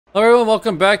Hello everyone,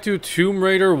 welcome back to Tomb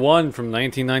Raider 1 from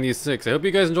 1996. I hope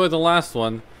you guys enjoyed the last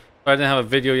one. I didn't have a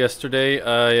video yesterday.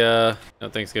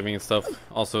 Thanksgiving and stuff.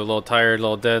 Also a little tired, a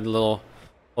little dead, a little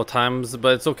times,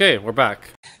 but it's okay. We're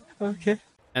back. Okay.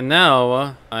 And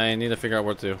now I need to figure out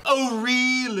what to do. Oh,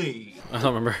 really? I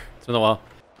don't remember. It's been a while.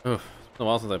 Oh, it's been a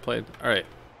while since I played. Alright.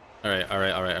 Alright.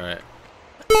 What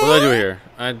do I do here?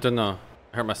 I don't know.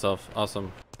 I hurt myself.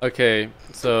 Awesome. Okay,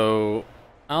 so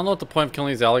I don't know what the point of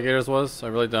killing these alligators was. I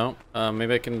really don't.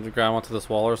 Maybe I can grab onto this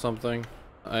wall or something.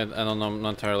 I don't know. I'm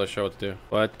not entirely sure what to do.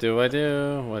 What do I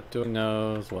do? What do I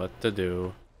knows what to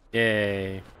do?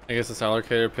 Yay. I guess this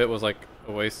alligator pit was like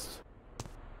a waste.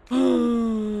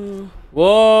 Whoa!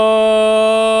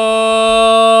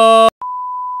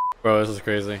 Bro, this is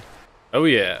crazy. Oh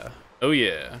yeah. Oh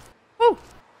yeah. Woo!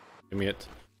 Give me it.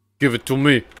 Give it to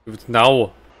me. Give it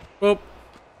now. Boop.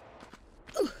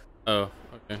 Oh,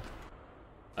 okay.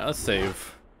 Let's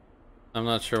save. I'm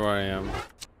not sure where I am.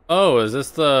 Oh, is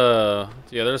this the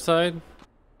other side?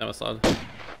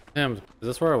 Damn, is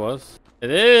this where I was? It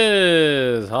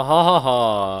is! Ha ha ha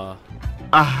ha.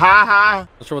 Aha!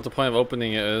 Not sure what the point of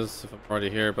opening it is if I'm already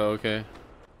here, but okay.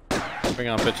 Bring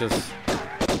on, bitches.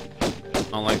 I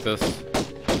don't like this.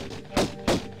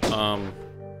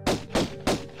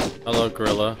 Hello,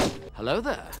 gorilla. Hello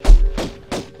there.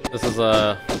 This is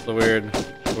a weird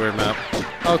map.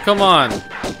 Oh, come on!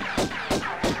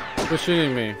 Who's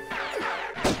shooting me?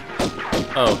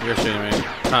 Oh, you're shooting me.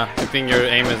 Huh, I think your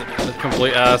aim is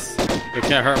complete ass. You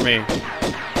can't hurt me.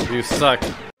 You suck.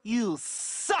 You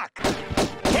suck.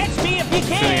 Catch me if you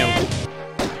Shooting can. him.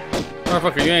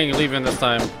 Motherfucker, you ain't leaving this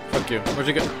time. Fuck you. Where'd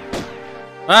you go?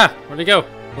 Ah! Where'd he go?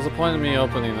 What's the point of me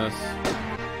opening this?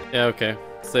 Yeah, okay.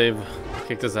 Save.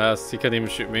 Kicked his ass. He couldn't even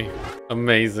shoot me.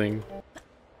 Amazing.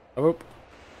 Oh, whoop.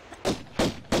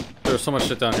 There's so much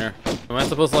shit down here. Am I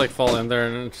supposed to like fall in there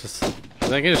and just...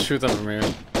 I can just shoot them from here.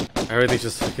 Everything's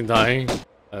just fucking dying.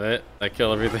 That it? I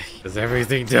kill everything. Is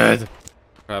everything dead?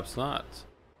 Perhaps not.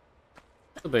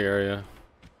 It's a big area.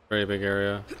 Very big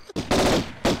area.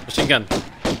 Machine gun.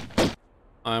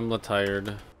 I'm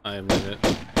tired. I admit it.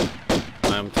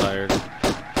 I am tired.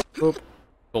 Boop.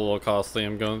 A little costly.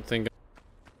 I'm going to think.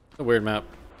 It's a weird map.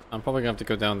 I'm probably gonna have to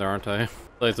go down there, aren't I?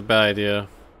 Like it's a bad idea.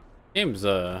 Game's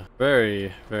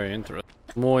very interesting.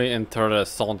 Muy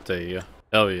interesante.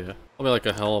 Hell yeah. There'll be like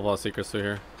a hell of a lot of secrets through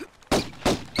here.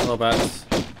 Hello, bats.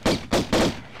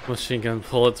 Machine gun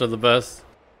bullets are the best.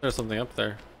 There's something up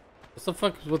there. What the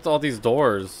fuck with all these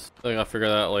doors? I think I'll figure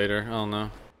that out later. I don't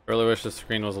know. I really wish the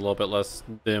screen was a little bit less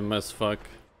dim as fuck.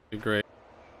 It'd be great.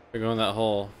 Go in that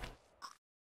hole.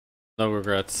 No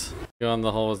regrets. Go in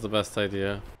the hole was the best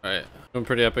idea. Alright. Been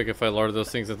pretty epic if I lured those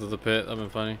things into the pit. That'd been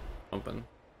funny. Jumping.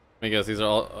 I guess these are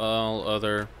all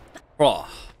other. Oh,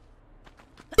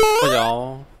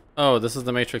 y'all. Oh, this is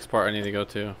the Matrix part I need to go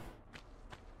to.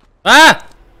 Ah!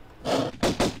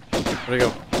 Where'd it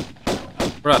go?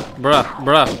 Bruh.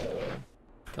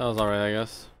 That was alright, I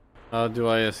guess. How do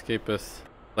I escape this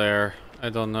lair? I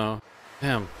don't know.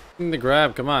 Damn. I need to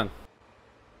grab, come on.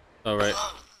 Oh, right.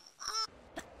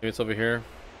 Maybe it's over here.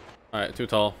 Alright, too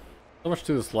tall. So much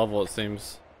to this level, it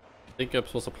seems. I think I'm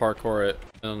supposed to parkour it.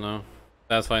 I don't know.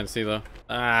 That's fine to see, though.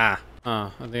 Ah!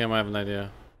 I think I might have an idea.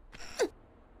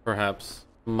 Perhaps.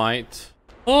 Might.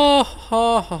 Oh,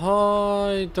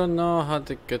 I don't know how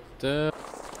to get there.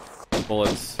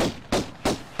 Bullets.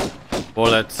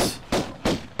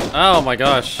 Oh my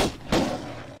gosh.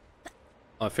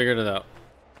 Oh, I figured it out.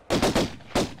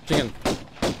 Machine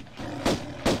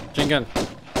gun.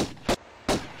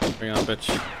 Bring it on, bitch.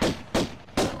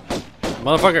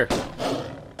 Motherfucker!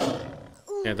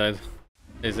 Yeah, I died.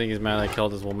 I think he's mad I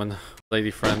killed his woman. Lady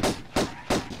friend.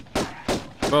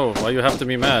 Bro, why you have to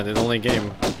be mad? It's only a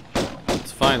game.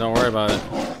 It's fine, don't worry about it.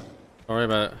 Don't worry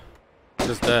about it. You're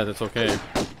just dead, it's okay.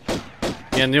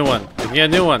 Get a new one. Get a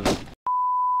new one!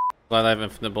 Glad I have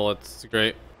infinite bullets. It's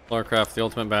great. Lara Croft, the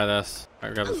ultimate badass.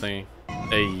 Alright, grab the thingy.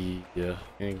 Hey, yeah.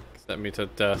 You can set me to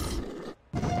death.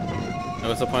 Oh,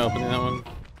 what's the point of opening that one?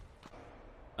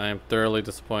 I am thoroughly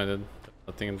disappointed.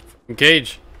 Nothing.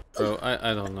 N-Gage! Bro,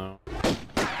 I don't know.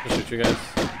 I'll shoot you guys.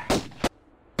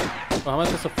 Oh, how am I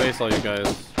supposed to face all you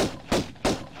guys?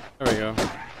 There we go.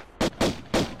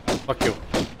 Fuck you.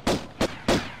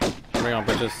 Bring on,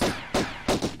 bitches.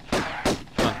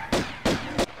 Come on.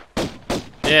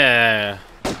 Yeah!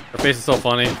 Her face is so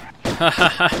funny.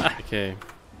 Okay. I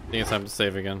think it's time to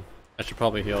save again. I should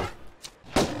probably heal.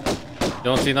 You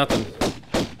don't see nothing.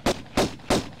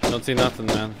 Don't see nothing,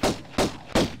 man.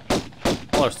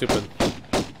 All are stupid.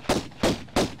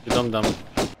 You dum-dum.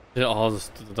 Yeah, all the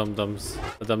dum-dums.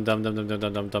 The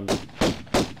dum-dum.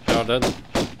 They're all dead.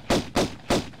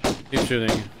 Keep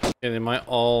shooting. Yeah, they might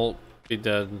all be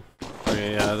dead.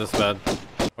 Okay, yeah, that's bad.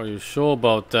 Are you sure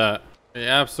about that? Are you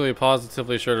absolutely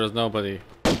positively sure there's nobody?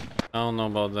 I don't know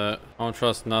about that. I don't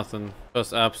trust nothing.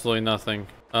 Trust absolutely nothing.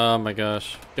 Oh my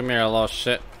gosh. Give me a lot of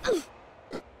shit.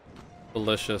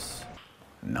 Delicious.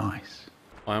 Nice.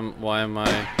 Why am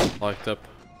I locked up?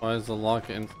 Why is the lock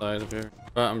inside of here?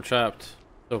 I'm trapped.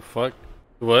 The fuck?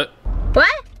 What?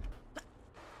 What?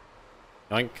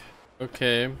 Yoink.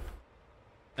 Okay.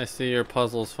 I see your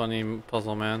puzzles, funny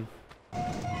puzzle man.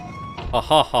 Ha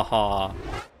ha ha ha.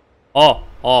 Oh,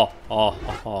 oh, oh,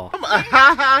 oh,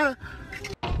 oh.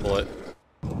 Bullet.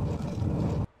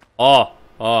 Oh,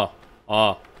 oh,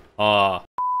 oh, oh.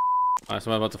 Alright,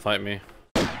 someone about to fight me.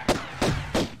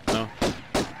 No?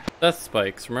 Death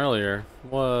spikes from earlier.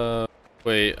 What?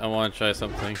 Wait, I want to try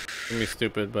something. It's gonna be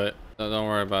stupid, but don't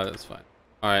worry about it, it's fine.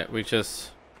 Alright, we just...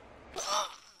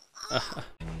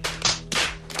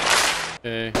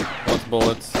 Okay, what's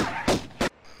bullets?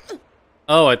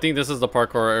 Oh, I think this is the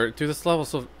parkour. Dude, these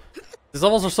levels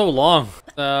are so long.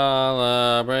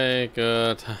 Celebrate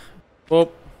good time.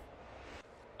 Whoop.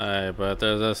 I bet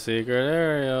there's a secret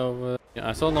area over there. Yeah,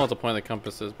 I still don't know what the point of the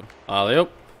compass is, but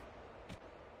alley-oop.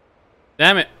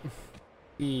 Damn it.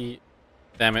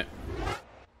 Damn it.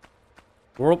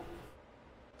 Whoop.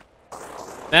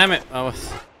 Damn it.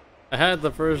 I had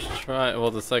the first try,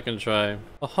 well, the second try.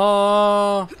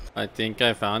 Aha! I think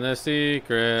I found a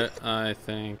secret. I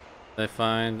think I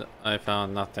found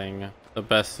nothing. The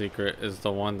best secret is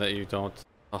the one that you don't.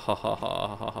 Ha ha ha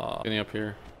ha ha ha. Getting up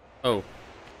here. Oh.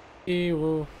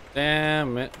 Eewoo.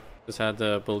 Damn it. Just had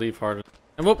to believe harder.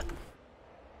 And whoop.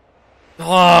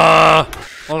 Ah!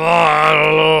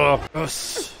 Ah!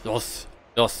 Yes. Yes.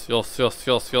 Yes. Yes. Yes.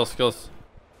 Yes. Yes. Yes. Yes.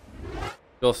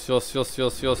 Yes. Yes.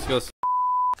 Yes. Yes. Yes.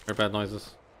 Hear bad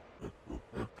noises.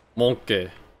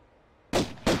 Monkey.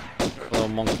 Hello,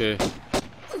 monkey.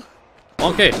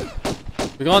 Monkey!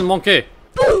 Be gone, monkey!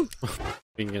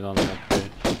 Being it on monkey.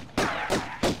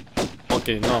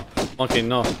 Monkey, no. Monkey,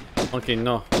 no. Monkey,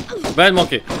 no. Bad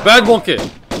monkey! Bad monkey!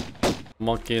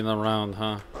 Monkeying around,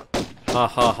 huh? Ha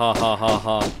ha ha ha ha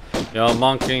ha. You're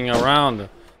monkeying around.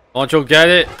 Don't you get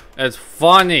it? It's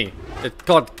funny. It's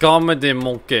called comedy,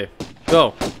 monkey.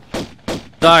 Go.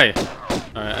 Die.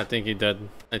 Alright, I think he dead.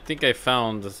 I think I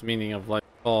found this meaning of life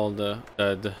called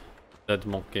dead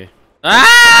monkey.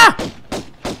 Ah!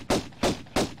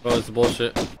 Oh, it's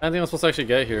bullshit. I don't think I'm supposed to actually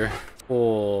get here.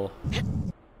 Pull.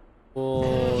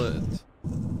 Pull it.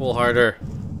 Pull harder.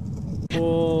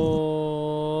 Pull.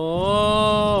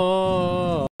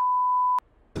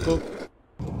 Boop.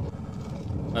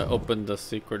 I opened the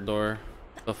secret door.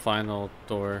 The final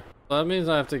door. So that means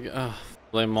I have to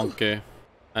blame monkey.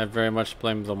 I very much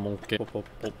blame the monkey. Don't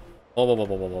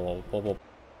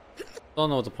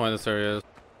know what the point of this area is.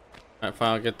 Alright, fine,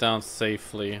 I'll get down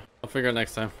safely. I'll figure it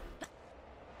next time.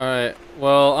 Alright,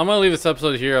 well, I'm gonna leave this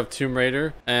episode here of Tomb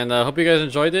Raider. And I hope you guys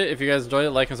enjoyed it. If you guys enjoyed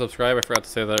it, like and subscribe. I forgot to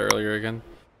say that earlier again.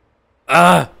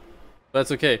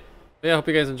 That's okay. But yeah, I hope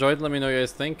you guys enjoyed it. Let me know what you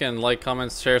guys think. And like,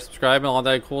 comment, share, subscribe, and all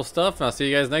that cool stuff. And I'll see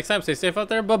you guys next time. Stay safe out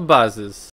there. Bye-bye.